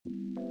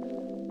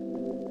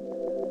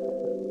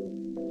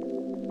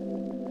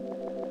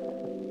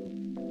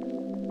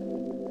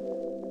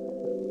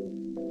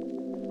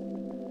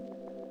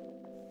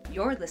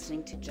You're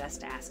listening to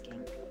Just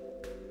Asking.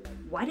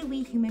 Why do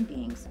we human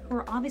beings, who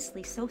are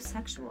obviously so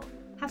sexual,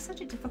 have such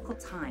a difficult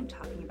time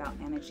talking about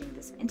managing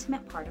this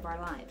intimate part of our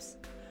lives?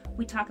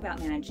 We talk about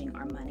managing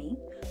our money,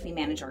 we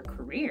manage our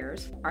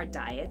careers, our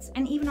diets,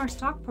 and even our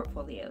stock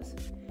portfolios.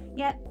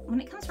 Yet, when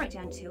it comes right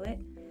down to it,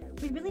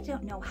 we really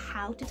don't know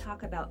how to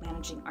talk about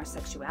managing our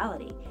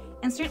sexuality,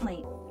 and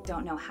certainly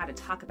don't know how to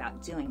talk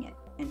about doing it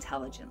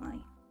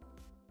intelligently.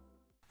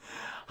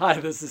 Hi,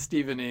 this is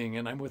Stephen Ng,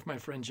 and I'm with my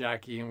friend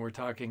Jackie, and we're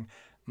talking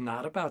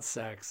not about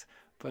sex,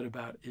 but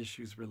about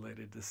issues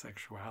related to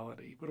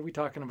sexuality. What are we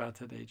talking about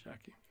today,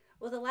 Jackie?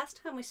 Well, the last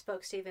time we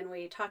spoke, Stephen,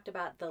 we talked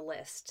about the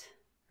list,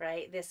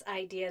 right? This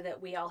idea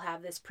that we all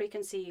have this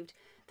preconceived,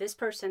 this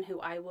person who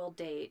I will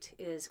date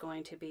is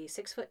going to be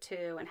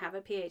 6'2" and have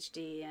a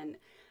PhD and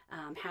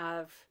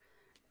have,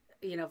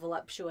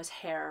 voluptuous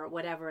hair,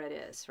 whatever it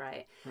is,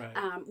 right?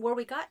 Right. Where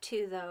we got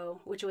to, though,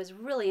 which was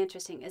really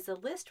interesting, is the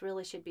list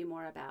really should be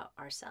more about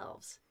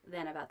ourselves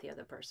than about the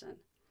other person.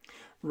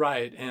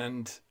 Right.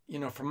 And,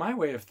 from my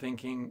way of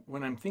thinking,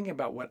 when I'm thinking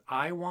about what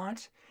I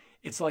want,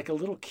 it's like a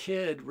little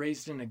kid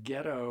raised in a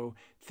ghetto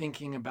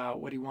thinking about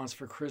what he wants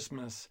for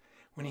Christmas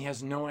when he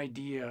has no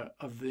idea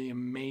of the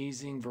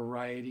amazing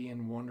variety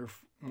and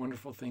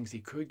wonderful things he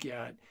could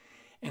get.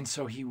 And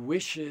so he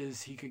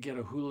wishes he could get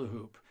a hula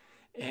hoop.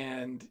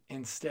 And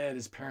instead,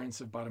 his parents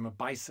have bought him a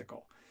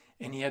bicycle.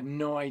 And he had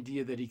no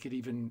idea that he could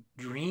even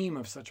dream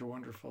of such a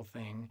wonderful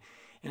thing.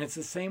 And it's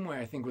the same way,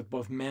 I think, with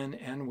both men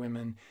and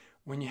women.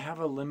 When you have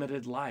a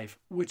limited life,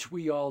 which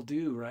we all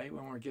do, right,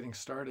 when we're getting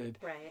started,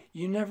 Right.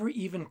 You never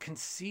even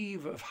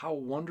conceive of how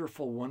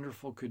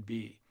wonderful could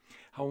be,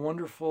 how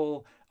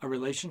wonderful a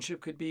relationship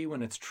could be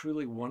when it's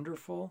truly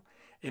wonderful.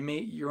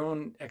 Your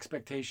own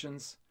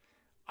expectations,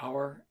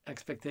 our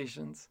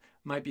expectations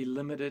might be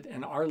limited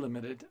and are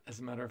limited, as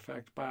a matter of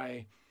fact,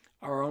 by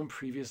our own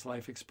previous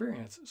life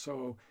experience.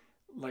 So,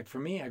 like for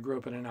me, I grew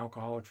up in an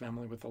alcoholic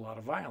family with a lot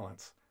of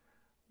violence.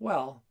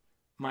 Well,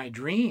 my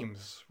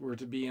dreams were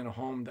to be in a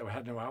home that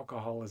had no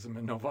alcoholism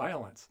and no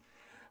violence,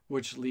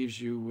 which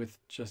leaves you with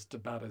just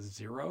about a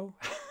zero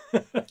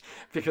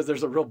because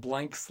there's a real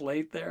blank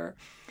slate there.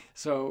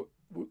 So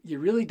you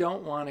really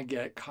don't want to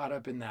get caught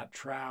up in that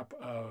trap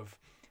of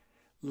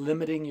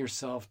limiting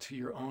yourself to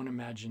your own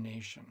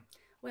imagination.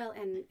 Well,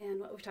 and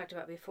what we've talked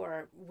about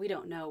before, we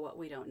don't know what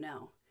we don't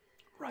know.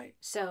 Right.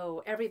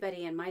 So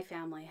everybody in my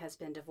family has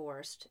been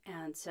divorced.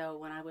 And so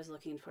when I was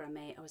looking for a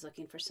mate, I was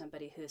looking for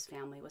somebody whose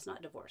family was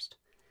not divorced.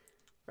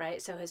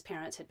 Right? So his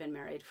parents had been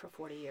married for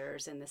 40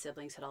 years and the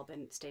siblings had all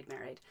stayed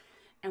married.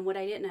 And what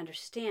I didn't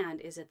understand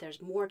is that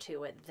there's more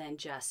to it than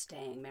just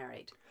staying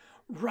married.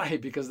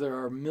 Right, because there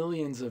are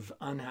millions of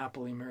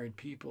unhappily married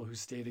people who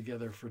stay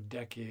together for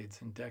decades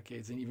and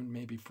decades, and even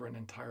maybe for an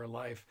entire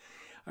life.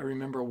 I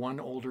remember one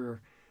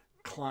older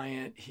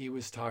client, he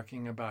was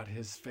talking about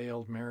his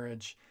failed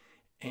marriage,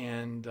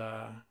 and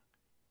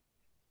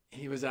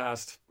he was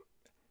asked,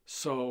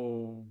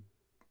 "So,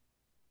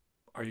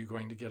 are you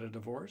going to get a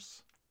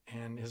divorce?"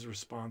 And his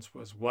response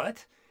was,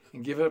 "What?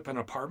 And give up an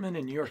apartment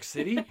in New York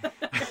City?"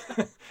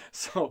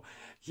 So,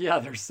 yeah,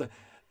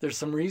 there's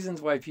some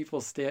reasons why people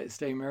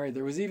stay married.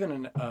 There was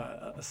even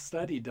a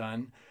study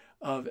done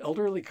of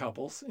elderly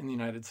couples in the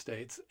United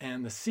States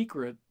and the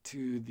secret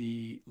to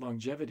the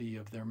longevity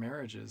of their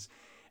marriages.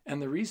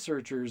 And the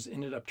researchers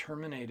ended up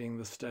terminating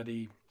the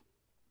study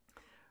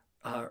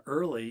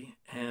early,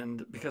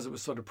 and because it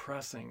was so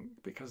depressing,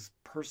 because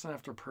person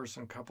after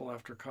person, couple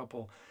after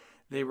couple,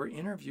 they were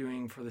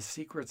interviewing for the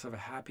secrets of a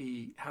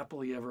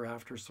happily ever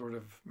after sort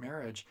of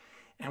marriage.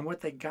 And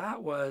what they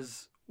got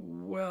was,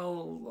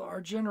 well, our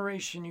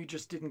generation, you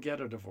just didn't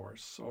get a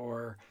divorce.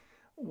 Or,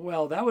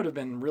 well, that would have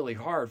been really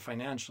hard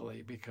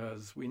financially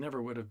because we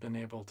never would have been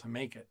able to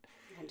make it.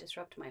 And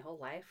disrupt my whole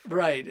life.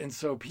 Right. And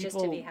so people...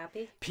 Just to be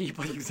happy?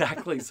 People,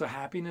 exactly. So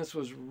happiness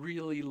was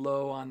really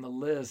low on the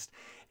list.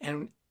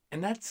 And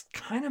that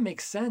kind of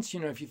makes sense,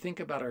 if you think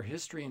about our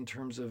history in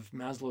terms of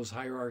Maslow's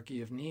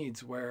hierarchy of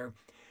needs, where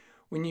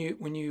when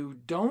you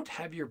don't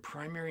have your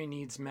primary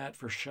needs met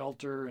for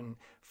shelter and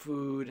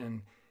food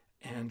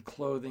and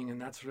clothing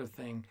and that sort of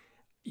thing,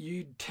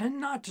 you tend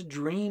not to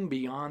dream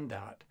beyond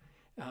that.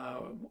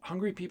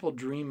 Hungry people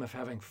dream of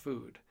having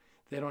food.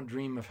 They don't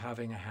dream of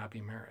having a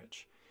happy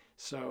marriage.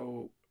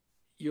 So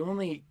you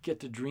only get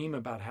to dream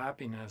about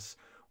happiness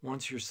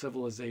once your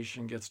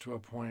civilization gets to a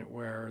point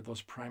where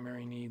those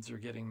primary needs are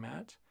getting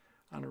met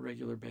on a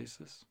regular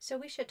basis. So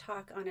we should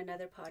talk on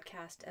another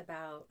podcast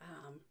about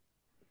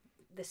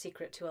the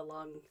secret to a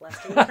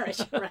long-lasting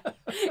marriage, right?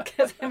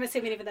 Because I'm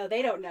assuming, even though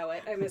they don't know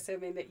it, I'm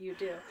assuming that you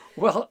do.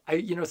 Well,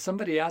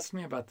 somebody asked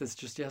me about this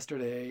just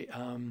yesterday,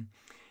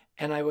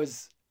 and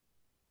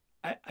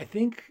I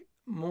think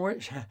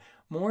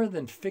more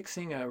than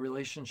fixing a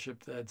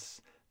relationship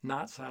that's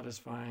not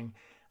satisfying,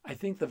 I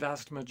think the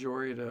vast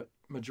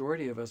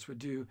majority of us would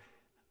do,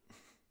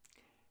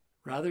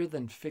 rather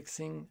than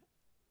fixing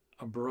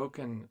a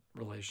broken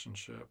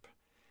relationship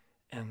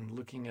and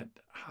looking at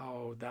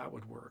how that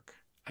would work,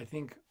 I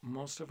think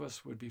most of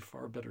us would be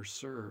far better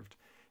served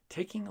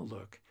taking a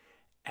look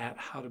at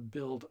how to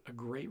build a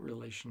great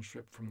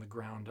relationship from the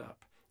ground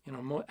up. You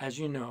know, as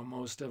you know,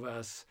 most of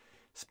us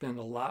spend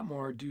a lot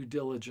more due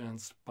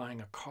diligence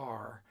buying a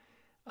car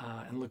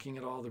and looking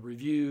at all the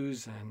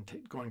reviews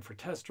and going for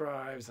test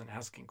drives and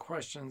asking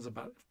questions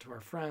about to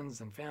our friends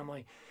and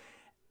family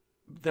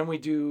than we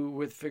do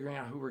with figuring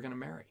out who we're going to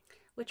marry.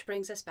 Which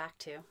brings us back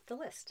to the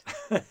list.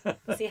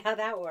 See how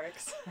that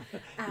works.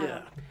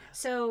 Yeah.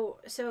 So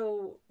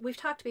we've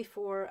talked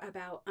before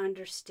about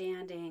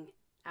understanding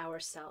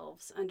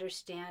ourselves,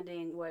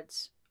 understanding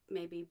what's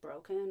maybe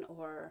broken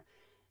or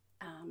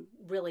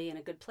really in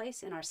a good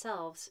place in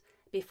ourselves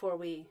before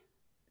we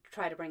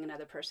try to bring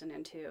another person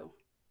into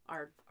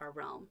our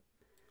realm.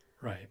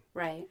 Right.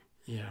 Right.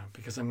 Yeah,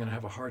 because I'm going to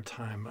have a hard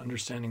time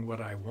understanding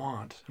what I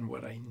want and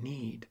what I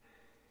need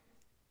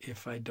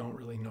if I don't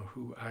really know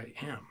who I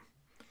am.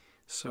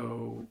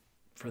 So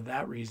for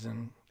that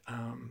reason,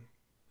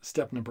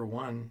 step number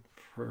one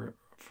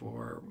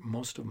for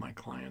most of my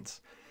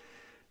clients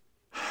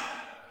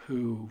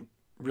who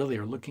really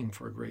are looking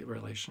for a great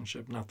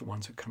relationship, not the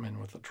ones who come in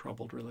with a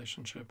troubled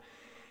relationship,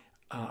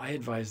 I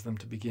advise them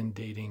to begin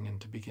dating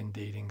and to begin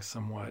dating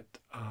somewhat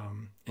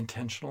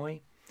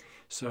intentionally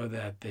so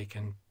that they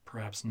can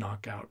perhaps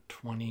knock out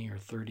 20 or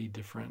 30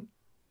 different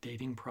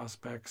dating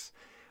prospects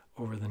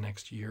over the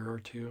next year or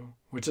two,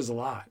 which is a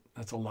lot.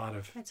 That's a lot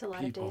of It's a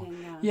lot people. of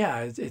dating,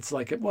 Yeah, it's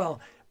like,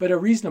 but a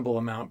reasonable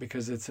amount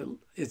because it's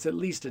at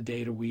least a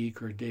date a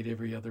week or a date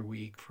every other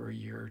week for a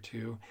year or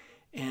two.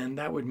 And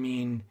that would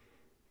mean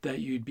that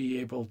you'd be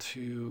able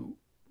to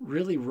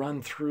really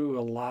run through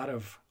a lot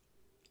of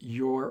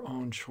your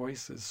own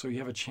choices. So you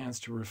have a chance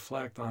to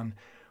reflect on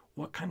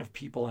what kind of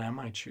people am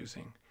I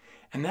choosing?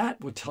 And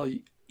that would tell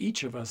you,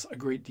 each of us, a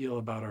great deal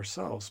about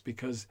ourselves,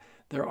 because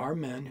there are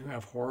men who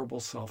have horrible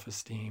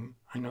self-esteem.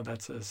 I know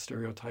that's a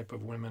stereotype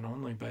of women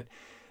only, but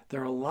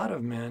there are a lot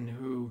of men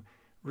who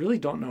really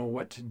don't know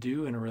what to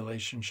do in a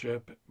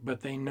relationship,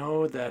 but they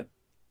know that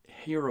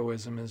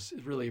heroism is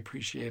really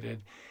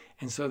appreciated.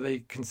 And so they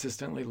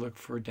consistently look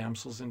for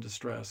damsels in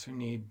distress who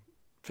need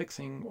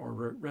fixing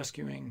or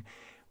rescuing,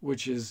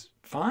 which is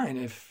fine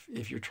if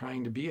you're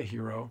trying to be a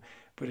hero.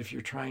 But if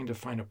you're trying to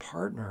find a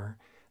partner,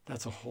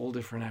 that's a whole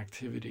different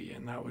activity.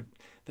 And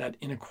that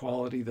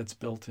inequality that's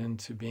built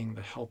into being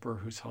the helper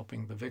who's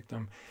helping the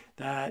victim,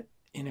 that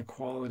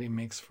inequality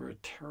makes for a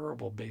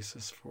terrible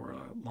basis for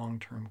a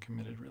long-term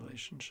committed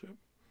relationship.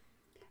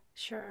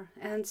 Sure.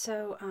 And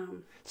so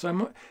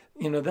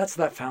that's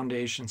that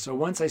foundation. So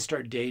once I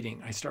start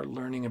dating, I start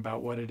learning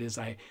about what it is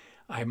I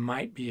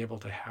might be able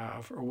to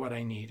have or what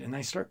I need. And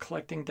I start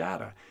collecting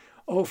data.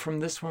 Oh, from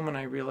this woman,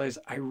 I realized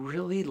I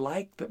really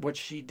liked what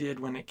she did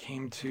when it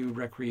came to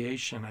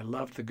recreation. I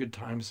loved the good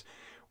times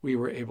we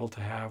were able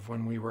to have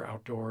when we were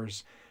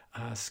outdoors,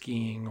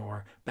 skiing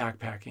or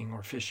backpacking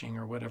or fishing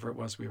or whatever it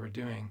was we were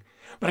doing.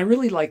 But I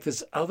really liked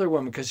this other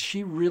woman because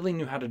she really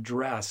knew how to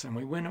dress. And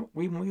when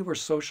we were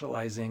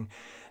socializing,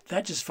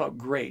 that just felt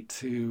great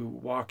to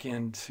walk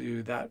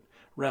into that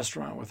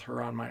restaurant with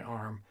her on my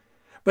arm.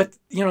 But,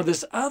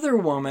 this other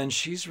woman,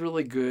 she's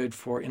really good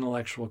for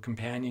intellectual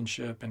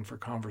companionship and for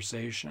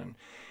conversation.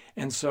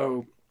 And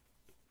so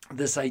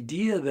this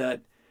idea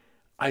that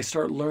I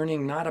start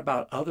learning not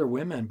about other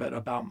women, but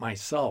about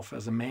myself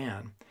as a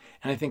man.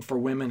 And I think for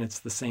women, it's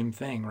the same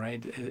thing,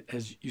 right?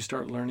 As you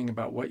start learning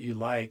about what you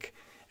like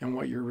and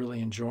what you're really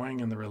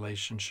enjoying in the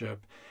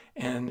relationship.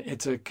 And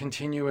it's a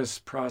continuous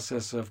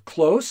process of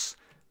close,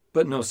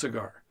 but no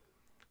cigar.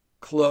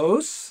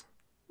 Close,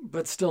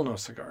 but still no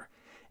cigar.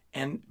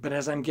 But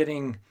as I'm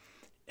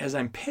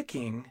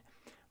picking,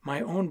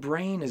 my own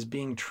brain is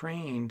being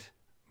trained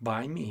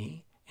by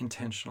me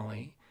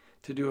intentionally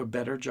to do a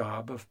better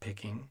job of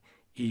picking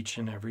each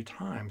and every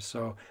time.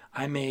 So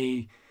I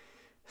may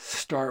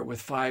start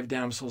with 5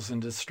 damsels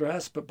in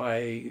distress, but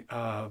by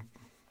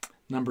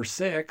number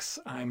 6,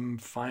 I'm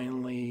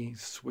finally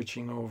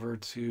switching over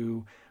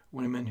to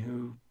women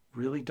who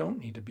really don't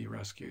need to be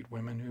rescued,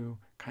 women who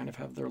kind of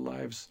have their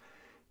lives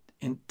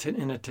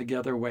in a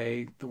together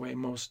way, the way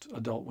most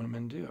adult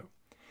women do.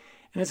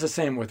 And it's the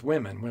same with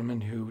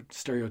women who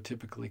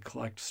stereotypically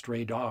collect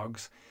stray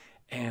dogs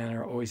and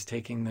are always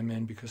taking them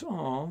in because,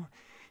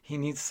 he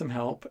needs some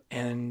help.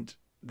 And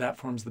that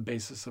forms the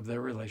basis of their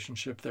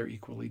relationship. They're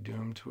equally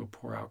doomed to a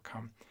poor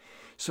outcome.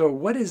 So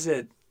what is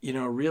it,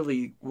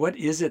 really, what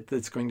is it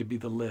that's going to be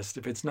the list?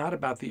 If it's not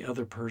about the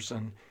other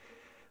person,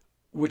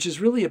 which is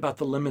really about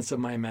the limits of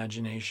my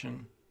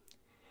imagination,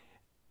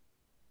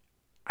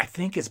 I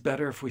think it's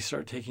better if we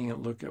start taking a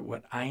look at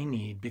what I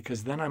need,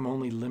 because then I'm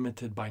only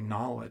limited by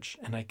knowledge,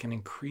 and I can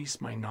increase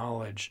my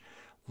knowledge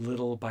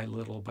little by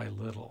little by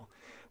little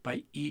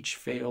by each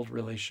failed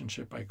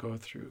relationship I go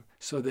through,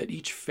 so that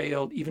each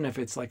failed, even if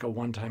it's like a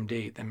one-time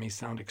date, that may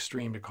sound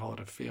extreme to call it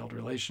a failed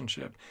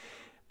relationship,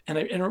 and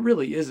it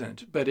really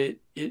isn't, but it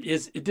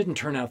didn't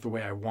turn out the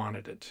way I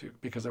wanted it to,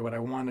 because what I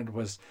wanted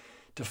was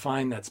to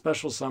find that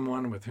special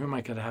someone with whom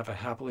I could have a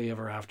happily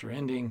ever after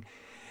ending.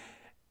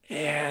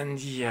 And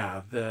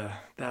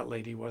that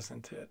lady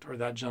wasn't it, or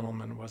that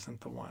gentleman wasn't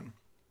the one.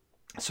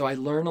 So I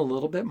learn a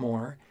little bit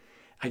more.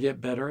 I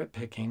get better at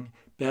picking,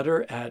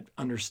 better at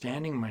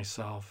understanding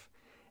myself.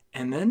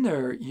 And then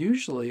there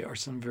usually are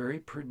some very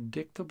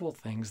predictable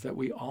things that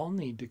we all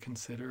need to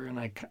consider. And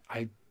I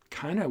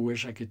kind of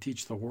wish I could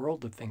teach the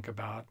world to think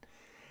about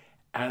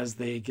as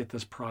they get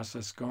this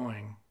process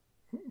going.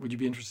 Would you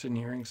be interested in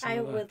hearing some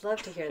of that? I would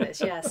love to hear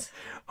this, yes.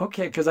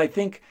 Okay, because I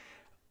think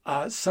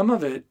some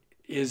of it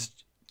is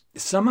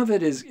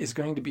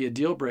going to be a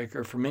deal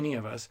breaker for many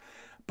of us,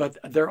 but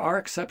there are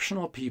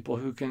exceptional people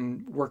who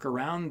can work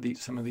around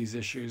some of these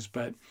issues.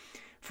 But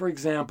for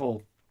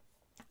example,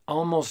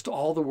 almost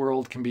all the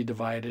world can be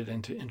divided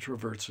into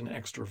introverts and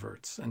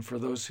extroverts. And for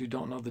those who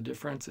don't know the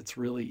difference, it's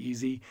really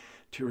easy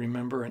to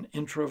remember. An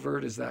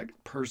introvert is that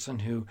person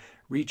who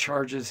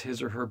recharges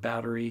his or her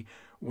battery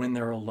when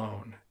they're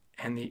alone.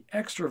 And the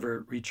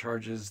extrovert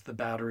recharges the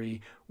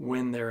battery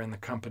when they're in the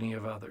company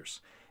of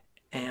others.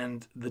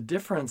 And the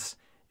difference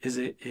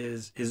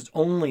is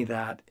only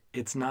that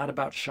it's not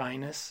about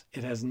shyness.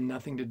 It has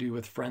nothing to do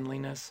with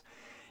friendliness.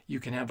 You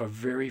can have a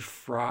very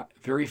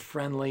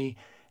friendly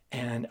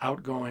and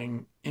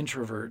outgoing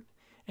introvert,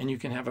 and you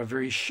can have a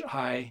very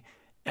shy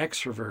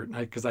extrovert,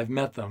 because I've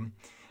met them,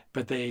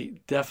 but they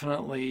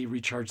definitely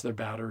recharge their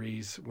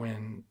batteries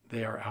when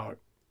they are out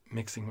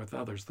mixing with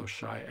others, those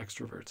shy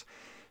extroverts.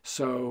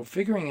 So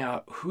figuring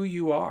out who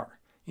you are,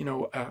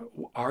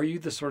 are you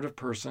the sort of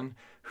person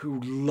who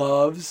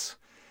loves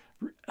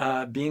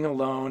being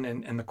alone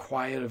and the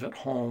quiet of at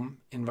home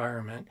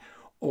environment?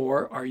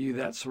 Or are you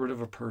that sort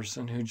of a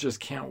person who just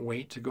can't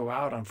wait to go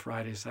out on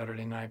Friday,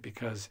 Saturday night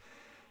because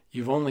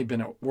you've only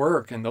been at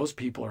work and those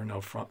people are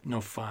no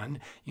fun?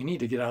 You need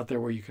to get out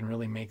there where you can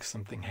really make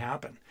something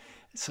happen.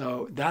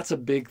 So that's a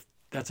big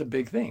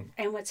thing.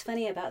 And what's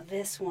funny about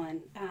this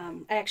one,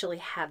 I actually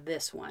had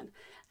this one.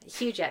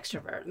 Huge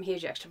extrovert. I'm a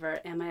huge extrovert,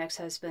 and my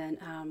ex-husband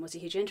was a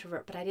huge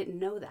introvert, but I didn't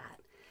know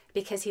that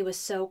because he was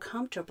so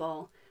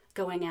comfortable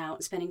going out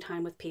and spending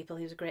time with people.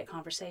 He was a great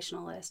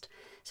conversationalist.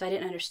 So I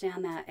didn't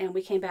understand that. And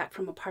we came back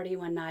from a party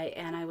one night,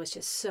 and I was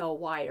just so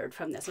wired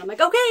from this. And I'm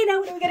like, okay, now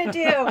what are we going to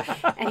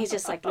do? And he's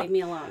just like, leave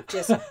me alone.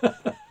 Just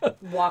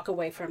walk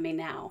away from me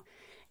now.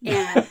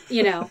 And,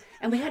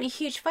 and we had a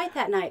huge fight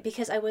that night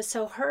because I was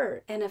so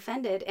hurt and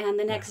offended. And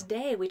the next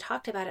day we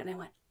talked about it, and I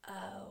went,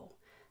 oh,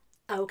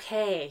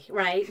 okay,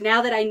 right?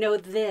 Now that I know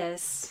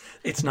this.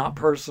 It's not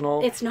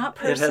personal. It's not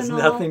personal. It has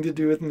nothing to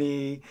do with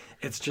me.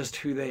 It's just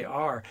who they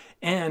are.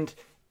 And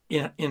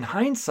in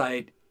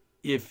hindsight,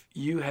 if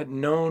you had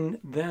known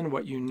then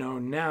what you know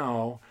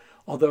now,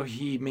 although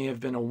he may have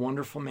been a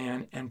wonderful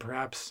man and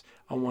perhaps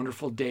a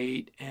wonderful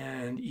date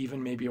and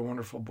even maybe a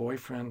wonderful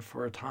boyfriend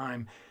for a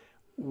time,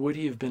 would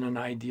he have been an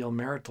ideal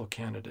marital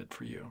candidate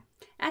for you?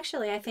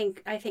 Actually, I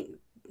think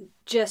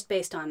just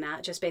based on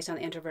that, just based on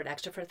the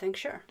introvert-extrovert thing,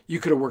 sure. You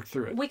could have worked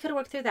through it. We could have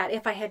worked through that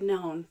if I had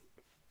known,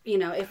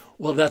 if...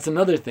 Well, that's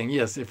another thing.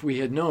 Yes, if we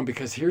had known,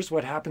 because here's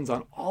what happens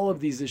on all of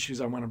these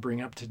issues I want to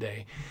bring up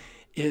today,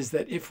 is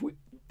that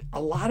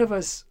a lot of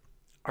us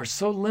are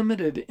so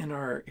limited in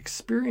our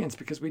experience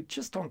because we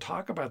just don't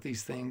talk about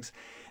these things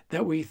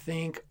that we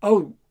think,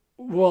 oh,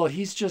 well,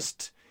 he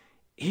just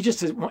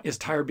is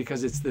tired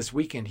because it's this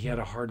weekend. He had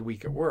a hard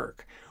week at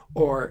work.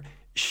 Or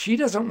she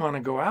doesn't want to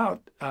go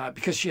out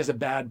because she has a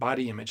bad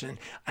body image, and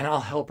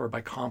I'll help her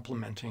by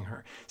complimenting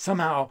her.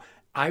 Somehow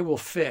I will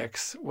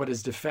fix what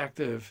is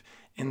defective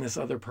in this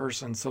other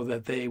person so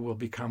that they will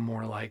become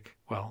more like,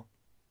 well,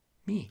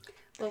 me.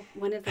 Well,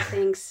 one of the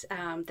things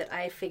that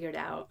I figured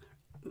out,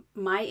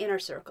 my inner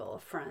circle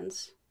of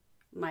friends,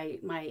 my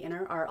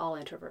inner, are all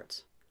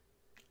introverts.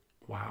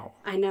 Wow.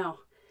 I know.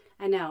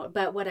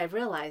 But what I've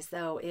realized,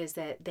 though, is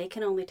that they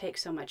can only take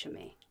so much of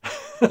me.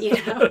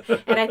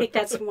 And I think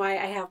that's why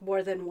I have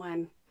more than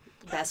one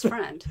best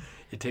friend.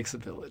 It takes a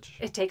village.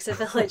 It takes a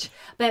village.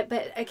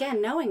 But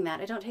again, knowing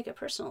that, I don't take it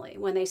personally.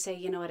 When they say,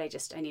 you know what,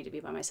 I need to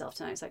be by myself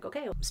tonight, it's like,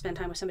 okay, I'll spend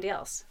time with somebody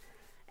else.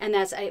 And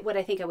that's what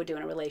I think I would do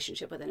in a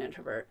relationship with an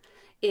introvert,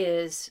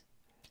 is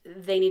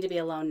they need to be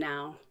alone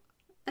now.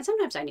 And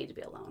sometimes I need to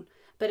be alone.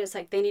 But it's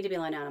like, they need to be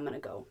alone now, and I'm going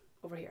to go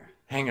over here.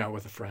 Hang out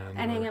with a friend.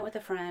 And hang out with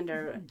a friend,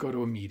 or go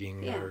to a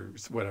meeting or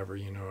whatever,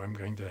 I'm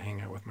going to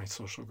hang out with my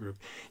social group.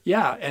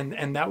 Yeah,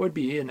 and that would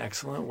be an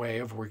excellent way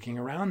of working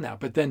around that.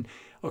 But then,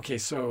 okay,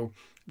 so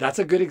that's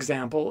a good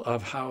example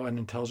of how an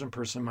intelligent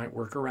person might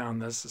work around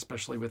this,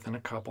 especially within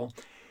a couple.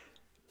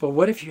 But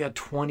what if you had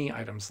 20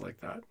 items like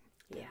that?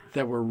 Yeah.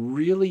 That were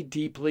really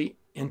deeply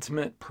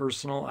intimate,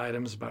 personal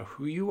items about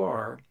who you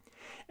are,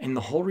 and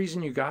the whole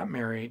reason you got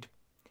married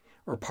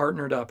or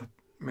partnered up,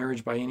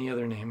 marriage by any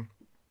other name,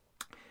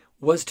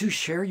 was to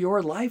share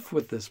your life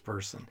with this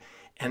person.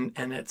 And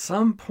at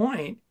some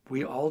point,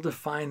 we all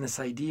define this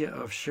idea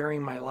of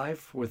sharing my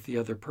life with the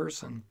other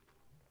person.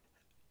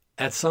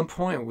 At some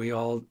point, we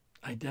all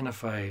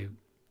identify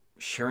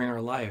sharing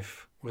our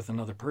life with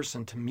another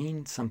person to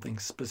mean something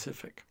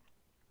specific.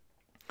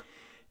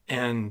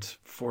 And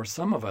for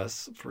some of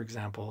us, for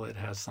example, it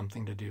has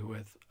something to do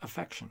with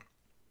affection.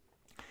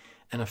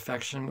 And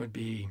affection would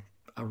be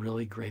a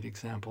really great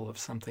example of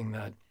something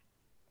that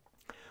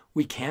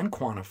we can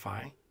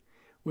quantify.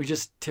 We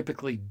just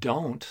typically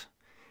don't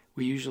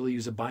we usually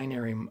use a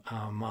binary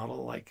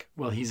model like,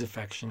 well, he's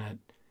affectionate,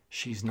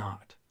 she's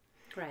not.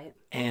 Right.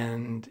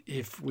 And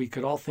if we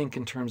could all think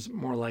in terms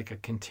more like a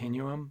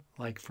continuum,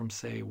 like from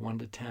say 1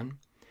 to 10,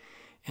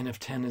 and if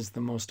 10 is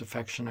the most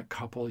affectionate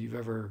couple you've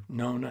ever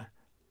known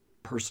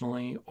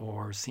personally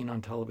or seen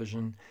on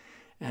television,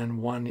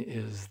 and 1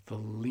 is the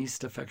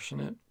least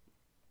affectionate,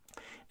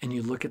 and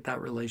you look at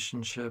that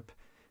relationship,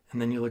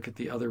 and then you look at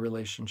the other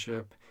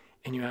relationship,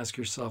 and you ask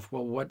yourself,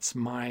 well, what's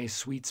my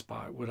sweet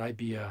spot? Would I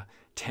be a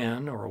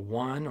 10 or a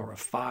 1 or a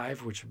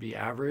 5, which would be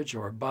average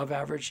or above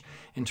average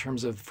in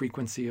terms of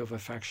frequency of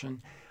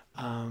affection?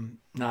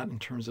 Not in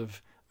terms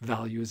of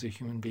value as a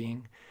human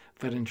being,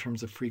 but in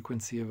terms of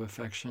frequency of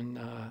affection.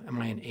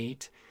 Am I an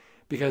 8?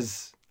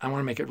 Because I want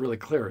to make it really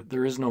clear,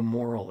 there is no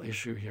moral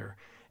issue here.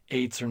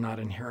 8s are not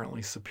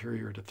inherently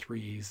superior to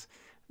 3s,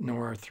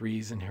 nor are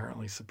 3s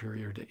inherently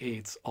superior to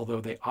 8s, although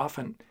they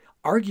often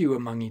argue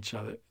among each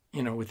other,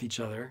 with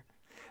each other.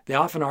 They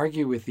often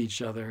argue with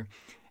each other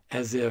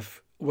as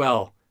if,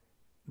 well,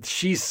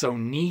 she's so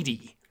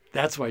needy,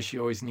 that's why she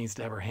always needs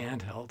to have her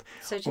hand held.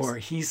 Or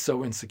he's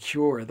so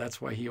insecure, that's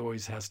why he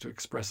always has to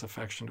express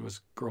affection to his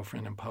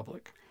girlfriend in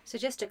public. So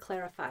just to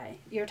clarify,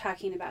 you're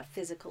talking about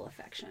physical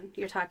affection.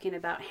 You're talking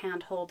about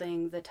hand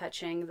holding, the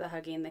touching, the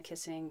hugging, the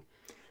kissing.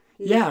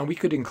 Yeah, we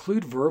could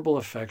include verbal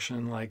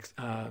affection like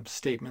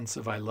statements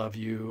of I love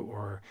you,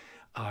 or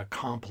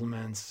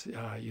compliments,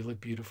 you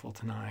look beautiful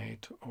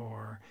tonight,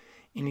 or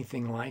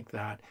anything like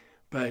that.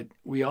 But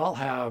we all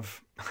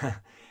have,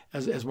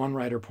 as one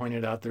writer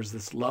pointed out, there's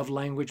this love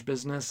language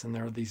business, and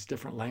there are these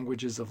different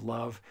languages of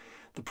love.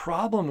 The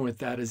problem with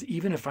that is,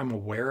 even if I'm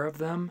aware of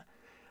them,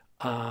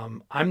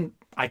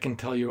 I can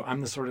tell you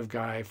I'm the sort of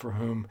guy for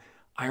whom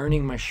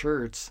ironing my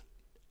shirts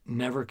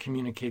never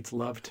communicates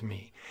love to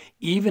me.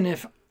 Even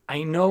if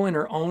I know in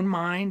her own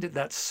mind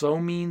that so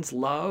means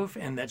love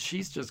and that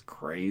she's just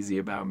crazy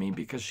about me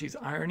because she's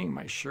ironing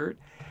my shirt,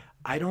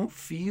 I don't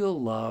feel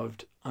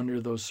loved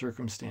under those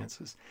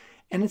circumstances.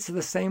 And it's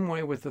the same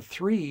way with a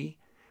 3.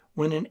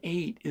 When an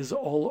 8 is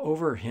all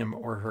over him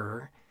or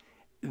her,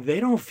 they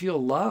don't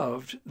feel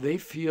loved. They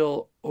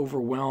feel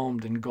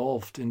overwhelmed,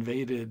 engulfed,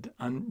 invaded.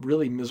 I'm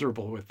really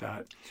miserable with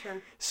that.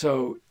 Sure.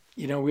 So,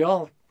 we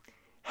all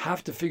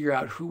have to figure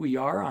out who we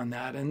are on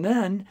that. And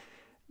then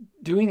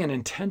doing an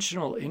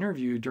intentional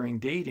interview during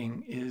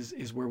dating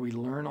is where we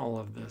learn all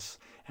of this.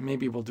 And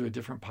maybe we'll do a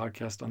different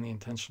podcast on the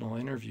intentional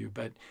interview.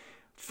 But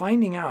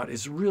finding out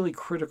is really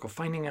critical.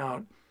 Finding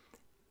out,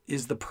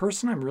 is the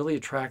person I'm really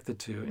attracted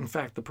to, in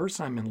fact, the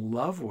person I'm in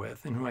love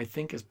with and who I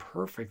think is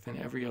perfect in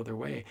every other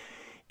way,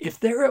 if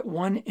they're at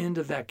one end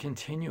of that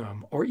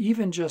continuum, or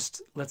even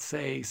just, let's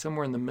say,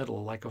 somewhere in the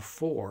middle, like a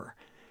 4,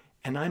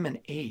 and I'm an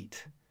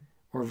 8,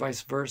 or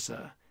vice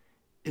versa,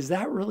 is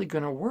that really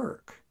going to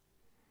work?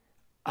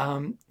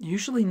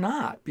 Usually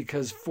not,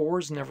 because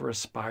 4s never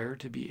aspire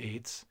to be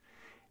 8s,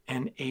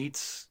 and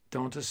 8s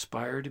don't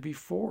aspire to be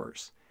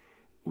 4s.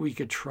 We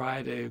could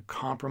try to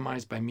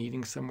compromise by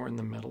meeting somewhere in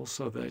the middle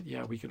so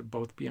that, we could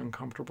both be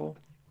uncomfortable.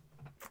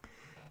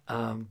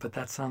 But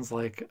that sounds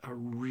like a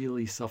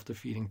really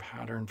self-defeating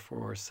pattern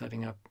for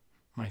setting up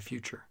my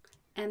future.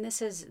 And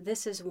this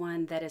is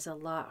one that is a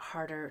lot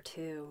harder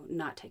to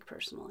not take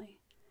personally.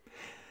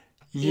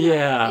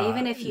 Yeah.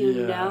 Even if you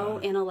know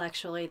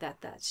intellectually that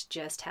that's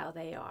just how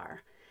they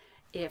are.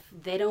 If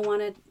they don't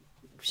want to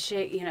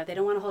shake, they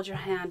don't want to hold your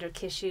hand or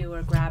kiss you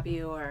or grab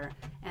you,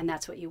 and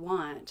that's what you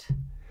want.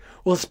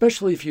 Well,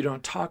 especially if you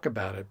don't talk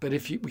about it. But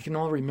we can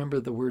all remember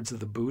the words of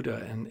the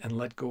Buddha and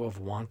let go of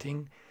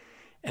wanting,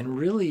 and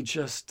really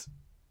just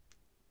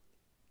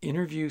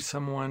interview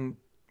someone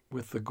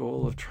with the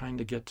goal of trying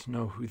to get to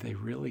know who they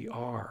really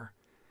are,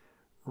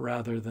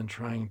 rather than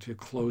trying to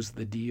close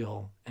the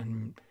deal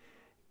and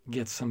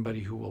get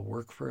somebody who will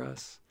work for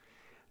us.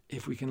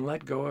 If we can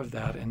let go of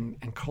that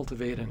and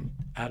cultivate an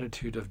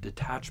attitude of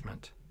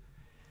detachment,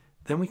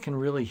 then we can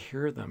really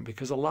hear them.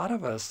 Because a lot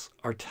of us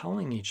are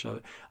telling each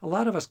other, a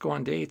lot of us go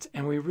on dates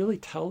and we really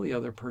tell the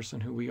other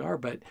person who we are,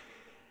 but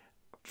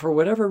for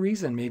whatever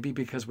reason, maybe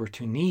because we're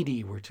too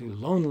needy, we're too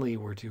lonely,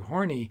 we're too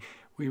horny,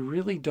 we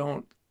really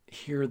don't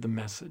hear the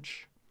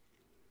message.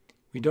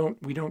 We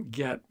don't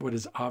get what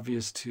is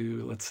obvious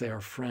to, let's say,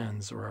 our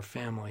friends or our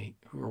family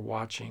who are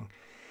watching.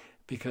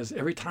 Because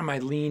every time I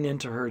lean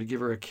into her to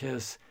give her a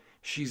kiss,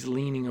 she's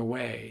leaning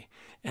away.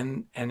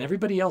 And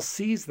everybody else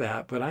sees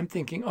that, but I'm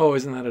thinking, oh,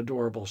 isn't that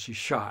adorable? She's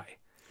shy.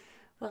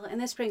 Well, and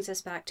this brings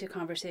us back to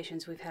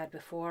conversations we've had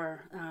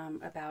before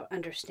about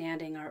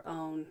understanding our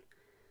own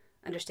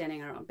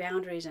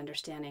boundaries,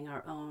 understanding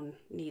our own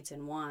needs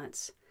and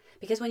wants.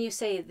 Because when you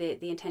say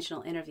the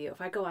intentional interview,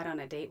 if I go out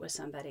on a date with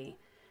somebody,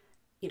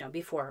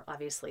 before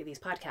obviously these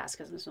podcasts,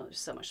 because I'm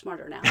so much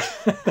smarter now,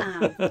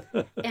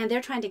 and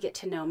they're trying to get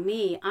to know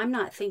me, I'm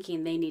not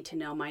thinking they need to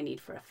know my need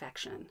for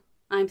affection.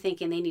 I'm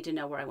thinking they need to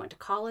know where I went to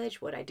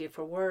college, what I do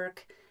for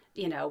work,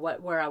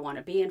 where I want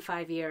to be in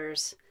 5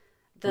 years,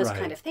 those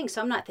kind of things.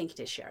 So I'm not thinking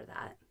to share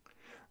that.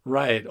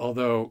 Right.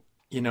 Although,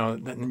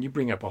 then you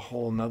bring up a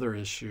whole nother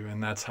issue,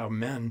 and that's how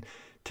men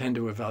tend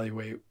to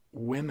evaluate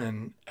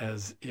women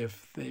as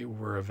if they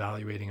were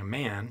evaluating a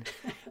man,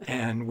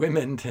 and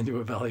women tend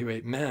to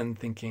evaluate men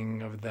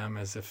thinking of them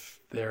as if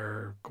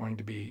they're going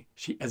to be,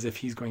 as if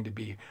he's going to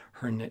be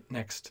her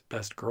next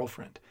best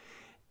girlfriend.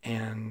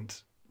 And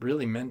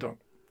really, men don't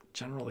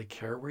generally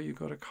care where you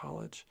go to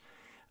college.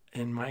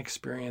 In my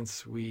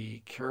experience,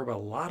 we care about a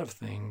lot of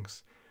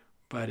things,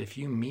 but if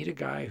you meet a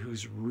guy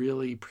who's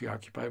really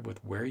preoccupied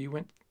with where you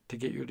went to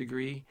get your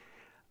degree,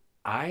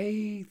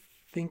 I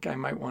think I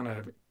might want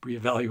to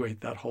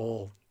reevaluate that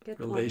whole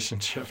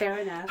relationship. Fair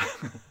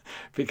enough.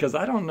 Because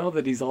I don't know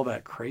that he's all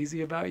that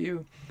crazy about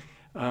you.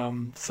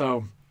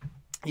 So,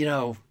 you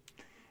know,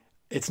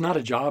 it's not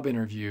a job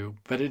interview,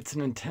 but it's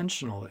an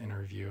intentional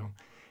interview.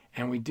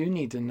 And we do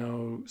need to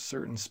know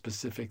certain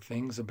specific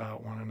things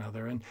about one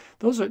another. And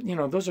those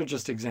are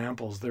just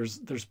examples.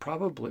 There's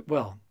probably,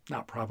 well,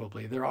 not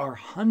probably, there are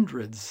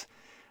hundreds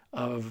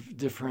of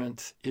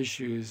different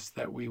issues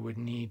that we would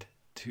need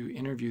to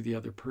interview the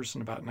other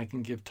person about. And I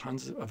can give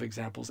tons of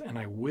examples, and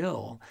I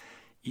will,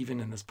 even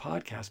in this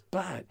podcast.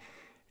 But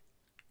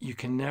you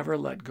can never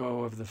let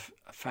go of the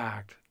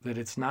fact that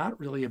it's not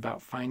really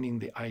about finding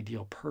the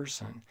ideal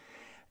person.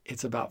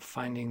 It's about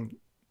finding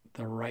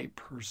the right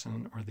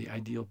person or the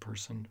ideal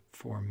person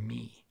for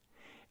me.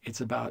 It's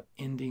about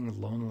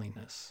ending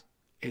loneliness.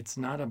 It's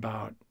not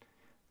about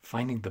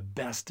finding the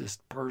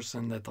bestest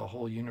person that the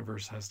whole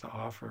universe has to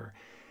offer.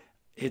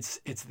 It's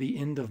the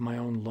end of my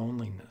own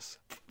loneliness.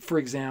 For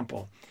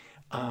example,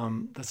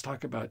 let's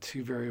talk about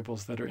two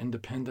variables that are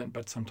independent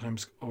but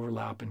sometimes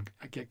overlap and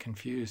get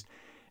confused.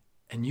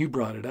 And you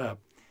brought it up,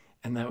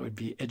 and that would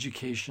be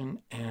education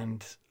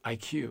and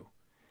IQ.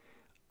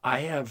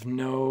 I have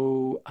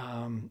no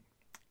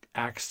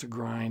axe to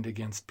grind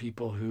against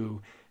people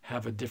who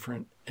have a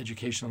different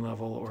education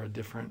level or a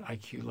different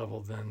IQ level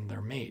than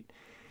their mate.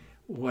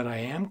 What I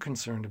am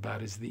concerned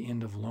about is the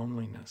end of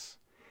loneliness.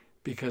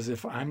 Because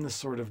if I'm the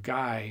sort of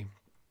guy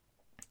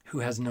who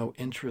has no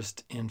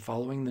interest in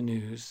following the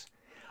news,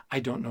 I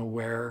don't know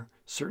where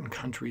certain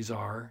countries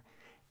are,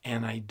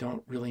 and I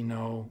don't really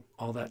know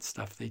all that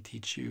stuff they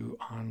teach you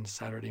on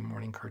Saturday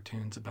morning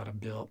cartoons about a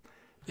bill.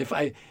 If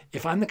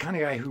I'm the kind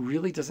of guy who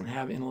really doesn't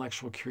have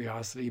intellectual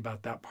curiosity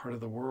about that part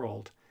of the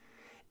world,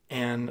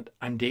 and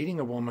I'm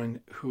dating a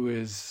woman who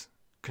is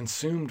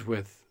consumed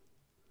with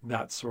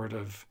that sort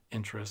of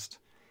interest,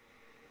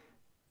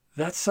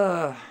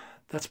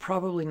 that's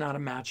probably not a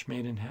match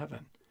made in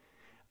heaven,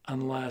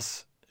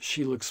 unless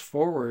she looks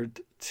forward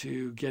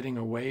to getting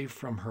away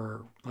from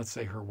her, let's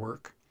say her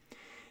work,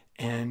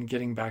 and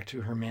getting back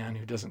to her man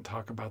who doesn't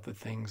talk about the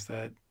things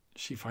that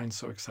she finds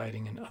so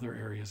exciting in other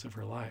areas of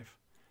her life.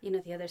 You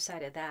know, the other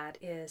side of that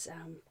is,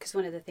 because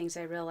one of the things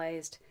I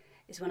realized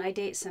is when I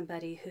date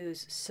somebody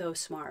who's so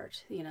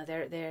smart, you know,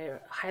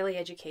 they're highly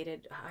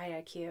educated,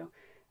 high IQ,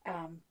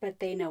 but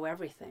they know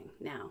everything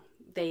now.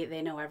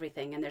 They know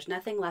everything, and there's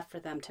nothing left for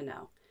them to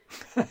know.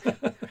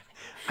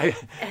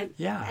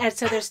 And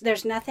so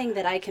there's nothing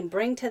that I can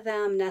bring to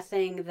them,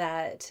 nothing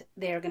that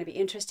they're going to be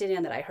interested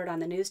in that I heard on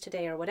the news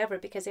today or whatever,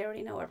 because they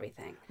already know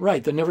everything.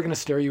 Right. They're never going to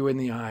stare you in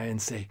the eye and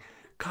say,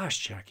 gosh,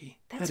 Jackie,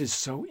 that is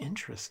so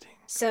interesting.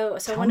 So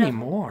Tell me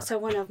more. So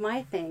one of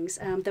my things,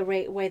 the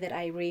way that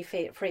I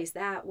rephrased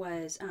that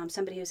was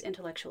somebody who's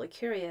intellectually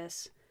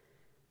curious,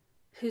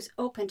 who's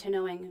open to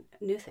knowing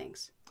new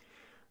things.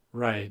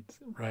 Right.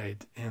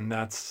 And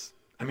that's,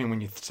 I mean,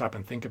 when you stop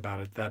and think about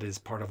it, that is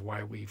part of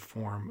why we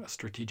form a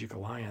strategic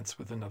alliance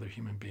with another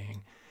human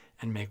being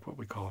and make what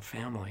we call a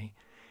family.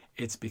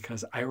 It's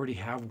because I already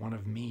have one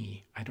of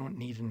me. I don't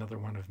need another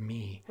one of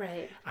me.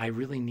 Right. I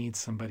really need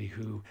somebody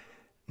who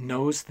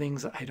knows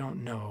things I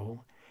don't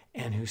know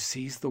and who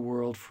sees the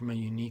world from a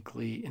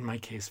uniquely, in my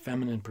case,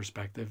 feminine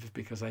perspective,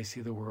 because I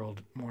see the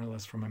world more or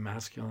less from a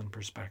masculine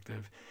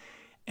perspective.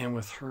 And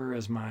with her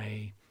as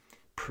my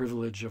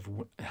privilege of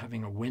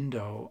having a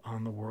window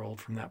on the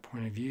world from that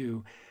point of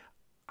view,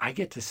 I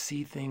get to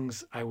see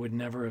things I would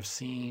never have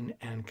seen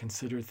and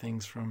consider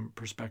things from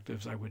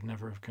perspectives I would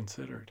never have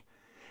considered.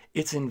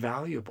 It's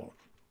invaluable.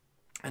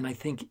 And I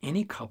think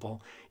any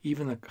couple,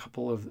 even a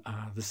couple of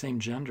the same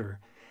gender,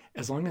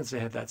 as long as they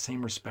have that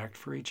same respect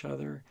for each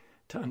other,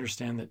 to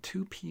understand that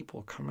two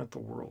people come at the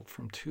world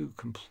from two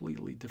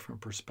completely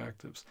different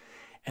perspectives,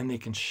 and they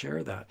can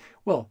share that.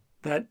 Well,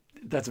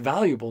 that's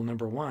valuable,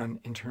 number one,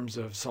 in terms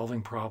of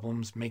solving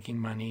problems, making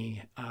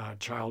money,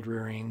 child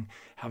rearing,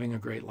 having a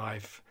great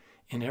life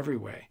in every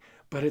way.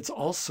 But it's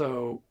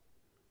also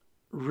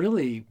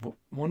really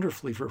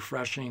wonderfully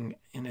refreshing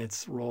in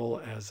its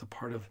role as a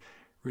part of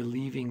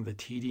relieving the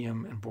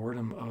tedium and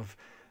boredom of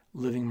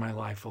living my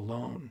life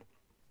alone.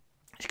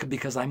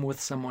 Because I'm with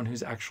someone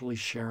who's actually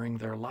sharing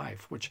their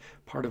life,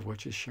 part of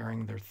which is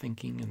sharing their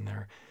thinking and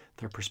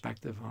their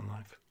perspective on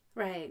life.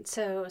 Right.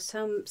 So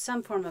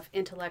some form of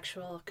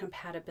intellectual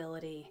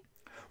compatibility.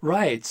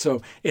 Right.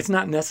 So it's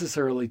not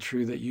necessarily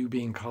true that you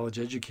being college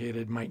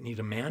educated might need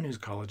a man who's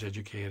college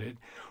educated,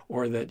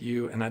 or that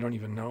you, and I don't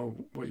even know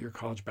what your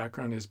college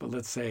background is, but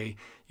let's say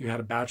you had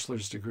a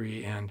bachelor's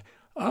degree and,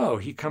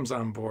 he comes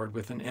on board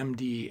with an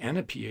MD and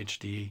a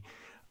PhD.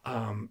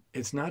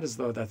 it's not as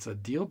though that's a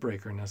deal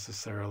breaker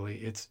necessarily.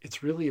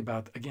 It's really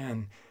about,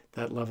 again,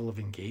 that level of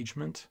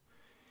engagement.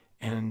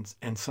 And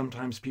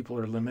sometimes people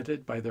are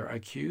limited by their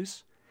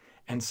IQs,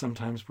 and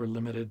sometimes we're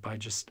limited by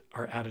just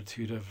our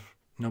attitude of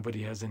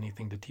nobody has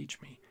anything to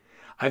teach me.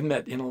 I've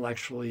met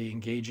intellectually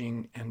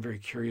engaging and very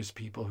curious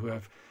people who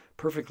have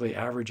perfectly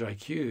average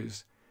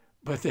IQs,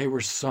 but they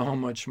were so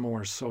much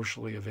more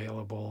socially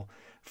available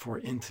for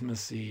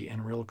intimacy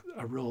and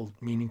a real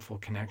meaningful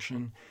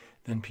connection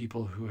than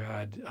people who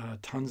had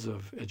tons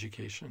of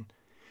education.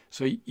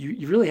 So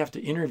you really have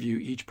to interview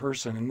each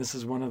person, and this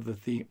is one of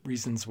the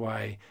reasons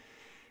why,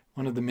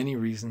 one of the many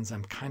reasons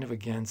I'm kind of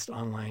against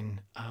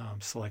online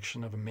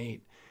selection of a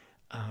mate,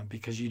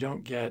 because you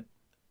don't get,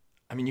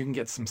 I mean, you can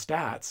get some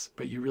stats,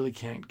 but you really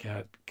can't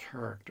get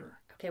character.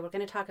 Okay, we're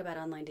going to talk about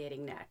online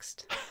dating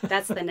next.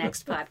 That's the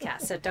next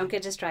podcast, so don't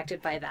get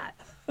distracted by that.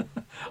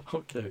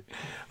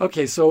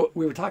 Okay, so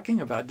we were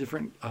talking about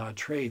different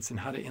traits and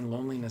how to end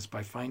loneliness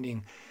by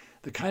finding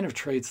the kind of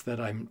traits that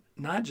I'm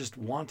not just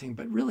wanting,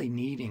 but really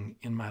needing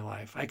in my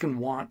life. I can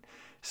want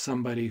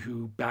somebody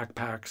who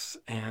backpacks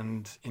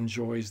and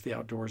enjoys the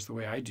outdoors the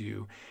way I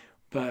do,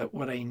 but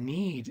what I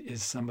need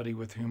is somebody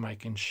with whom I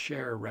can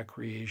share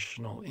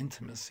recreational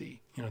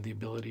intimacy, the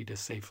ability to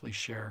safely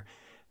share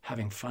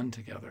having fun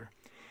together.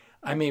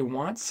 I may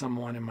want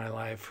someone in my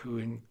life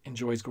who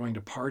enjoys going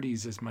to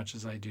parties as much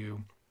as I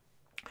do,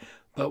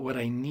 but what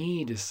I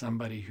need is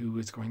somebody who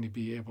is going to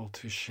be able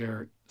to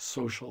share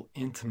social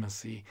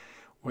intimacy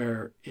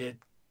where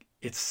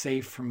it's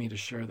safe for me to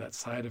share that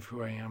side of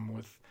who I am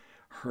with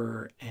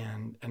her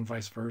and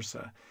vice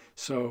versa.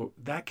 So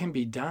that can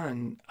be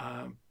done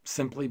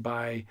simply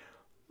by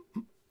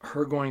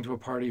her going to a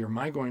party or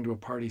my going to a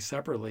party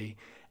separately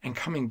and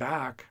coming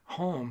back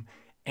home.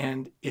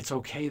 And it's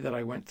okay that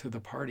I went to the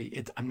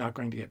party. I'm not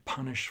going to get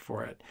punished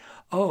for it.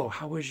 Oh,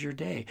 how was your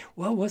day?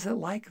 What was it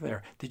like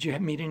there? Did you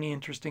meet any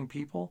interesting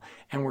people?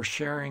 And we're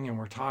sharing and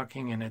we're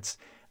talking, and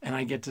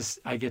I get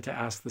to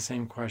ask the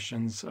same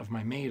questions of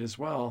my mate as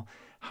well.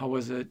 How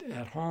was it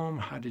at home?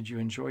 How did you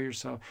enjoy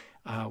yourself?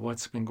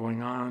 What's been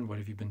going on? What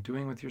have you been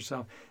doing with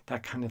yourself?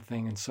 That kind of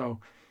thing. And so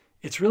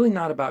it's really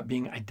not about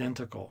being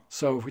identical.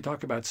 So if we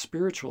talk about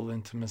spiritual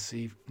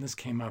intimacy, this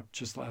came up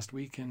just last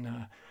week in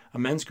a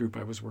men's group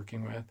I was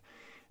working with.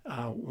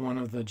 One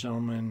of the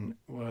gentlemen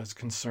was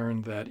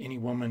concerned that any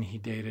woman he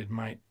dated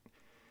might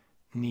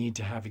need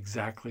to have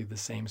exactly the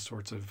same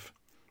sorts of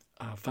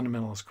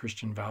fundamentalist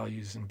Christian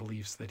values and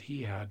beliefs that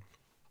he had.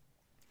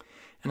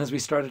 And as we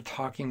started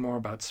talking more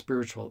about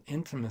spiritual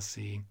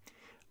intimacy,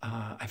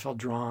 I felt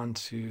drawn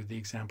to the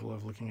example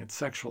of looking at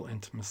sexual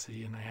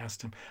intimacy. And I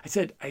asked him, I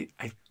said, I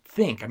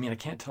think, I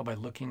can't tell by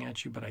looking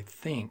at you, but I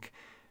think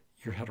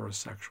you're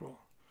heterosexual.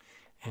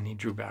 And he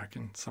drew back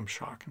in some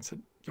shock and said,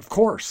 of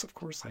course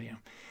I am.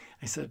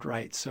 I said,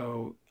 right,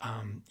 so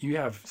you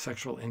have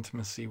sexual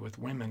intimacy with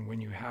women when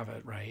you have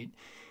it, right?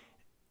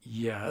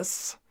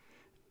 Yes.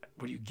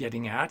 What are you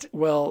getting at?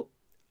 Well,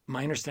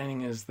 my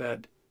understanding is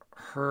that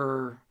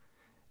her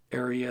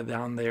area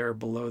down there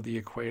below the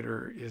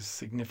equator is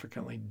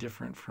significantly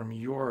different from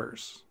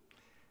yours.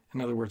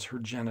 In other words, her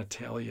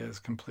genitalia is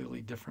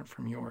completely different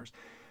from yours.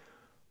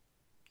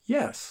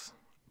 Yes,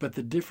 but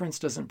the difference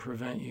doesn't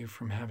prevent you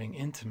from having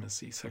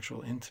intimacy,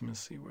 sexual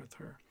intimacy with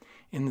her.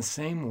 In the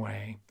same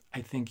way,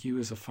 I think you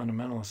as a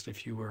fundamentalist,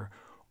 if you were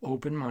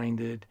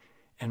open-minded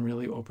and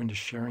really open to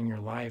sharing your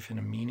life in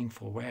a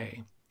meaningful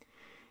way,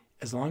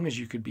 as long as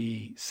you could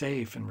be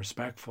safe and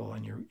respectful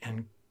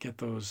and get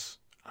those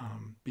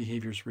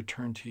behaviors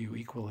returned to you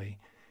equally,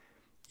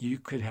 you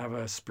could have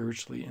a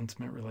spiritually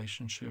intimate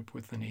relationship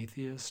with an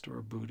atheist or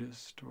a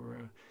Buddhist or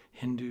a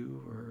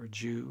Hindu or a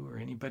Jew or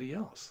anybody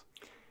else.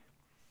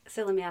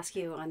 So let me ask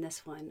you on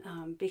this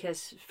one,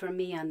 because for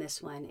me on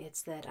this one,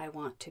 it's that I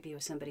want to be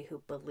with somebody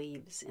who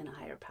believes in a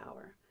higher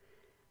power,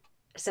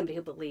 somebody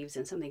who believes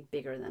in something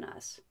bigger than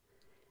us.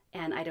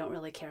 And I don't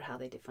really care how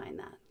they define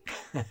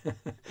that.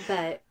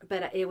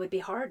 But it would be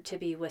hard to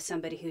be with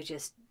somebody who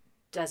just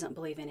doesn't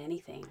believe in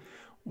anything.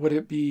 Would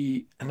it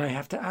be, and I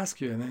have to ask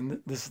you, and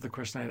then this is the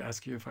question I'd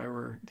ask you if I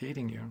were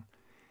dating you.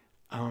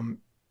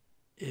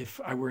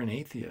 If I were an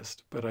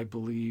atheist, but I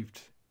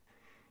believed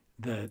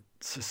that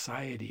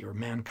society or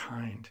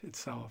mankind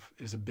itself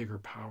is a bigger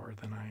power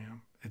than I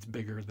am. It's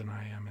bigger than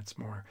I am. It's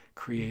more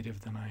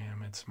creative than I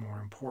am. It's more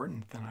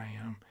important than I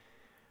am.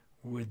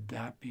 Would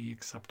that be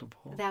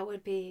acceptable? That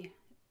would be,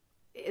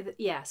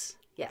 yes.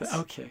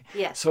 Okay.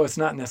 Yes. So it's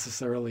not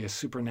necessarily a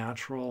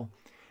supernatural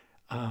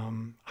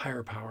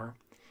higher power,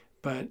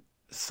 but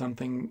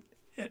something,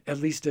 at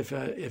least if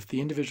the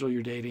individual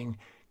you're dating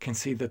can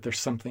see that there's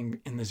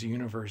something in this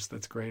universe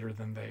that's greater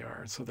than they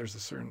are. So there's a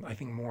certain, I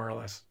think more or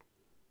less,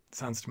 it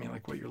sounds to me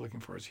like what you're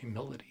looking for is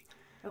humility.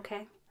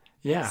 Okay.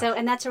 Yeah. So,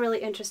 and that's a really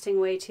interesting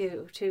way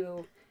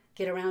to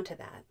get around to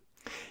that.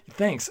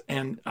 Thanks.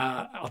 And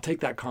I'll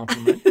take that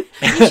compliment.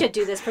 You should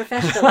do this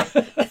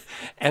professionally.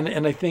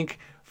 And I think,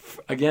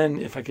 again,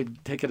 if I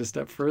could take it a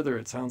step further,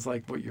 it sounds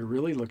like what you're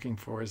really looking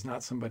for is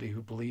not somebody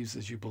who believes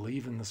as you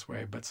believe in this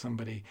way, but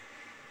somebody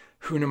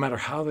who, no matter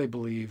how they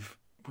believe,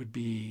 would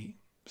be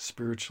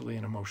spiritually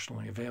and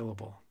emotionally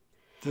available.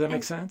 Does that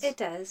make sense? It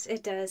does.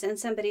 It does. And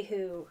somebody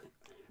who...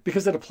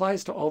 Because it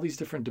applies to all these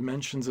different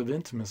dimensions of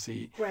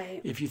intimacy.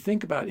 Right. If you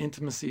think about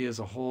intimacy as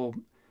a whole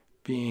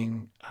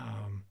being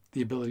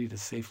the ability to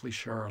safely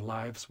share our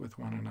lives with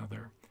one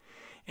another,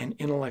 and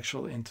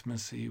intellectual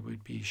intimacy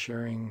would be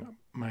sharing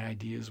my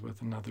ideas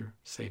with another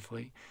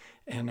safely,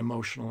 and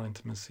emotional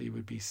intimacy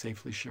would be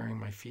safely sharing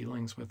my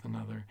feelings with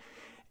another.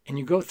 And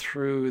you go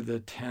through the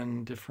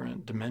 10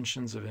 different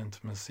dimensions of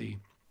intimacy,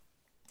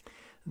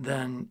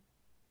 then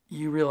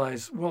you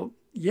realize, well,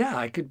 yeah,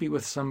 I could be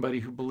with somebody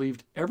who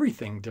believed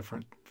everything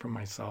different from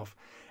myself,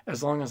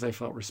 as long as I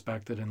felt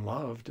respected and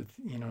loved,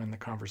 in the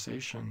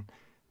conversation.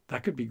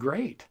 That could be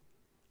great.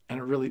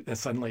 And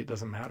suddenly it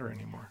doesn't matter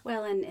anymore.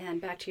 Well,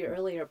 and back to your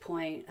earlier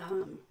point,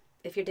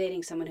 if you're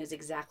dating someone who's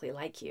exactly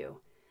like you,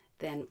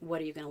 then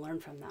what are you going to learn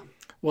from them?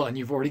 Well, and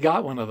you've already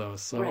got one of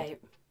those. So right.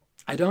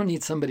 I don't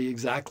need somebody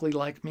exactly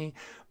like me,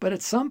 but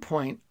at some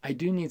point I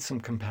do need some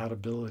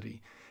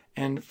compatibility.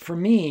 And for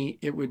me,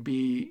 it would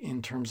be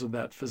in terms of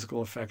that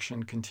physical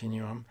affection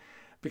continuum,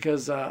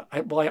 because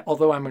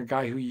although I'm a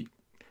guy who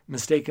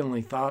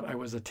mistakenly thought I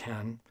was a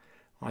 10,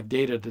 well, I've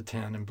dated a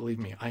 10, and believe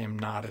me, I am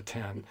not a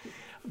 10.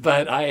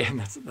 But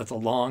that's a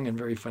long and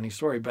very funny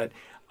story. But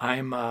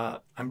I'm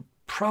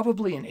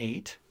probably an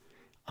 8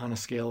 on a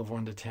scale of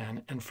 1 to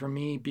 10. And for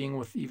me, being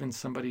with even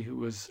somebody who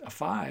was a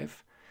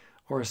 5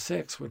 or a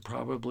 6 would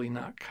probably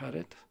not cut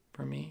it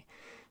for me.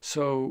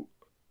 So,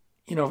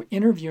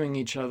 interviewing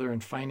each other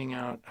and finding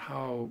out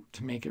how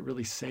to make it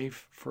really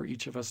safe for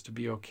each of us to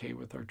be okay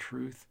with our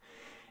truth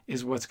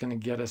is what's going to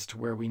get us to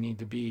where we need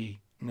to be.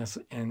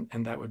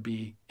 And that would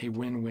be a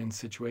win-win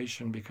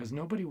situation, because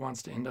nobody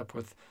wants to end up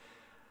with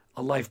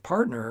a life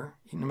partner,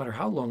 no matter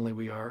how lonely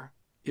we are,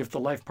 if the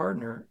life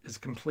partner is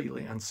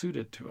completely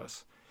unsuited to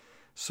us.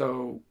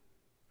 So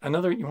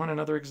you want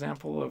another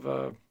example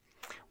of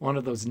one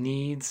of those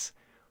needs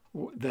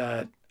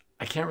that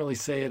I can't really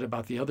say it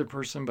about the other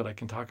person, but I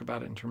can talk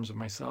about it in terms of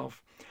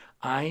myself.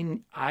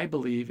 I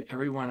believe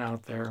everyone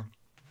out there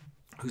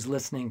who's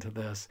listening to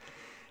this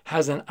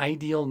has an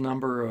ideal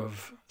number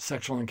of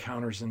sexual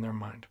encounters in their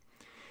mind.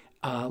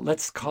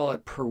 Let's call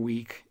it per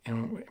week.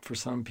 And for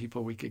some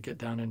people, we could get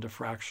down into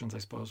fractions, I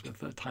suppose,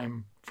 with a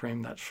time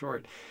frame that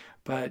short.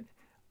 But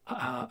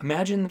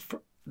imagine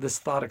this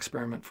thought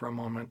experiment for a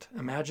moment.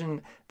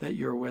 Imagine that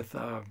you're with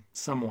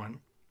someone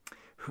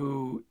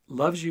who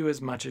loves you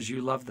as much as you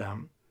love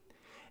them,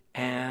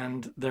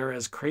 and they're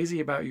as crazy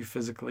about you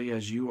physically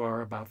as you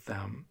are about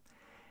them.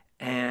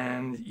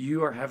 And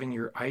you are having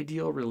your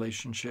ideal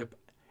relationship.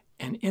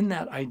 And in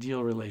that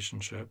ideal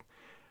relationship,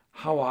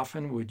 how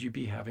often would you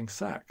be having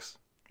sex?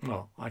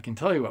 Well, I can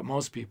tell you what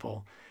most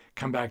people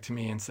come back to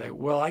me and say,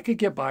 well, I could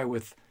get by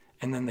with,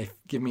 and then they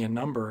give me a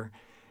number,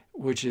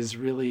 which is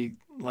really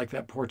like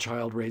that poor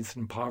child raised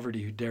in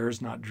poverty who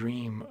dares not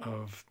dream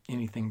of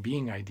anything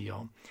being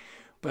ideal.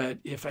 But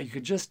if I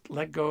could just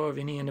let go of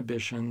any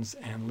inhibitions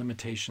and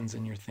limitations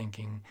in your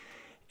thinking,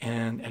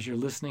 and as you're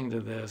listening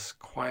to this,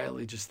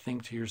 quietly just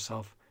think to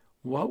yourself,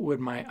 what would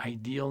my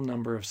ideal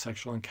number of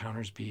sexual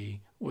encounters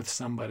be with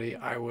somebody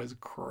I was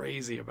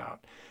crazy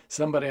about,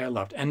 somebody I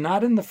loved? And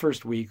not in the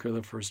first week or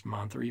the first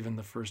month or even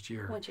the first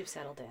year. Once you've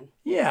settled in.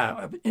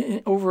 Yeah,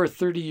 over a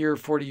 30-year,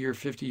 40-year,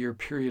 50-year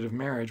period of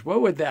marriage, what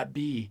would that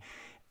be?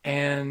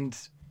 And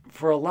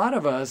for a lot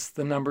of us,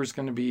 the number is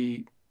going to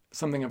be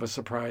something of a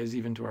surprise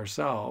even to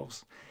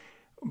ourselves.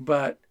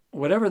 But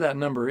whatever that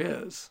number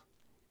is,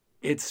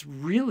 it's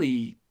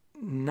really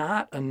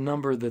not a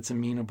number that's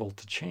amenable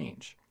to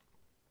change.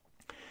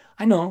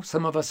 I know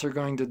some of us are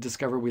going to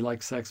discover we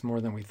like sex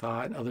more than we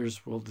thought.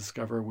 Others will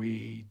discover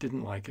we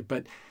didn't like it,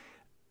 but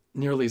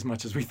nearly as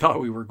much as we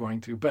thought we were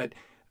going to. But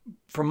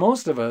for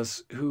most of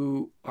us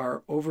who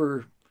are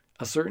over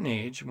a certain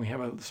age and we have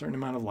a certain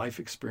amount of life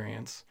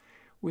experience,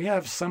 we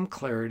have some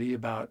clarity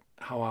about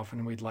how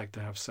often we'd like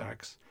to have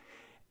sex.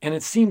 And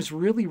it seems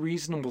really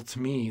reasonable to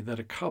me that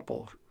a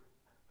couple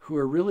who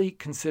are really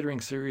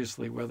considering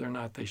seriously whether or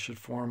not they should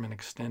form an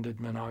extended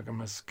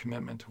monogamous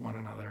commitment to one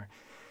another,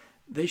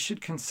 they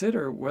should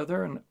consider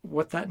whether and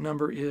what that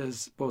number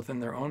is, both in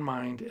their own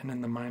mind and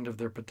in the mind of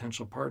their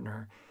potential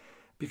partner.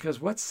 Because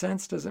what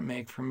sense does it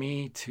make for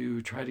me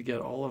to try to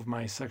get all of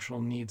my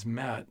sexual needs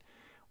met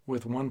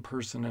with one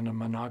person in a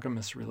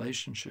monogamous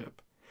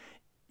relationship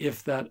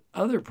if that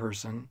other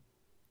person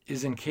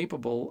is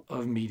incapable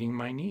of meeting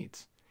my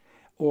needs,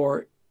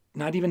 or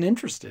not even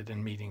interested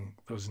in meeting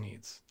those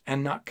needs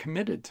and not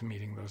committed to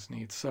meeting those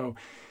needs? So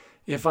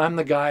if I'm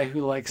the guy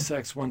who likes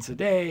sex once a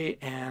day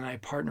and I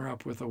partner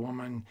up with a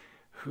woman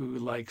who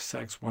likes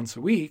sex once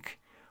a week,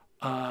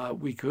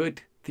 we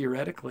could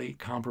theoretically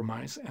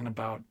compromise. And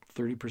about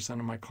 30%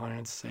 of my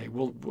clients say,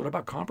 well, what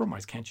about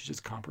compromise? Can't you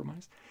just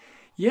compromise?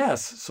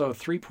 Yes. So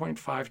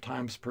 3.5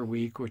 times per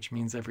week, which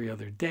means every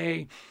other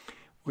day,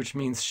 which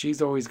means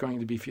she's always going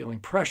to be feeling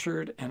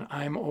pressured and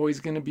I'm always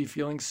going to be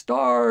feeling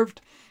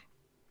starved.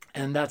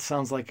 And that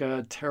sounds like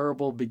a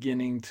terrible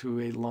beginning to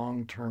a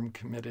long-term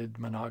committed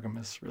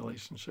monogamous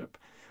relationship,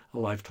 a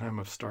lifetime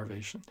of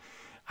starvation.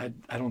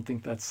 I don't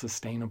think that's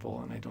sustainable,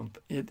 and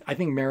I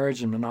think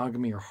marriage and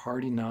monogamy are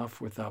hard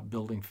enough without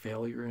building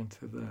failure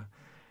into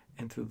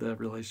the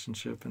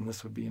relationship, and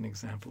this would be an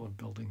example of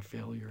building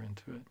failure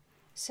into it.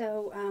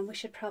 So we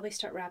should probably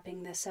start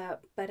wrapping this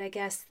up, but I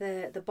guess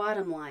the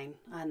bottom line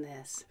on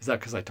this... Is that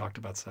because I talked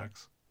about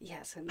sex?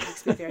 Yes, it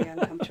makes me very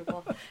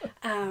uncomfortable.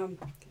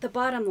 The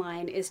bottom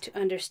line is to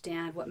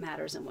understand what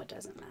matters and what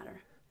doesn't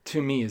matter.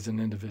 To me as an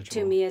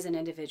individual. To me as an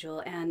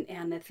individual,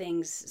 and the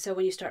things, so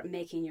when you start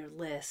making your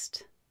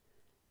list,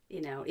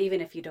 you know,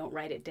 even if you don't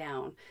write it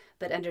down,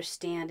 but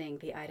understanding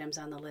the items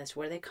on the list,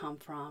 where they come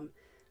from,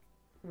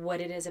 what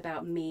it is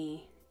about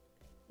me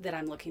that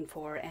I'm looking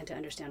for, and to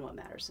understand what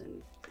matters.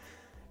 And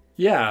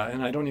yeah,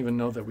 and I don't even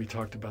know that we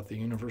talked about the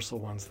universal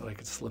ones that I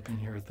could slip in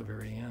here at the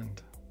very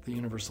end. The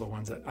universal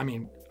ones that, I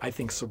mean, I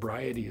think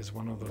sobriety is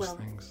one of those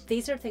things.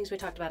 These are things we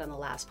talked about in the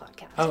last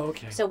podcast. Oh,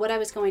 okay. So what I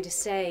was going to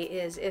say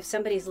is, if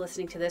somebody's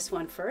listening to this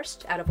one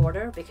first, out of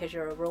order, because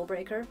you're a rule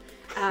breaker,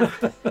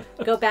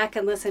 go back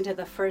and listen to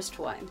the first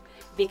one,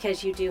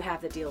 because you do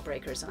have the deal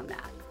breakers on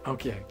that.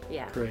 Okay.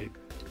 Yeah. Great.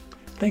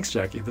 Thanks,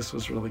 Jackie. This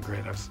was really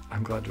great.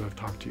 I'm glad to have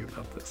talked to you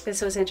about this.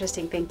 This was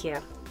interesting. Thank you.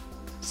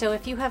 So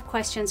if you have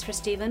questions for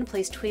Stephen,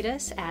 please tweet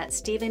us at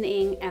Stephen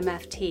Ng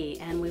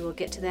MFT, and we will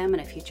get to them in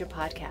a future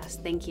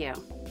podcast. Thank you.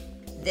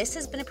 This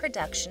has been a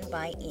production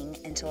by Ng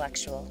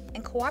Intellectual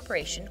in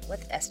cooperation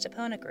with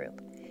Estepona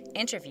Group.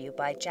 Interview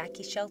by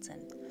Jackie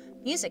Shelton.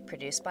 Music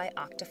produced by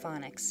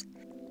Octophonics.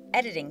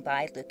 Editing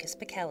by Lucas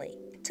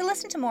Pichelli. To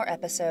listen to more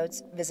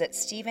episodes, visit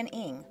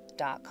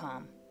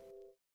StephenNg.com.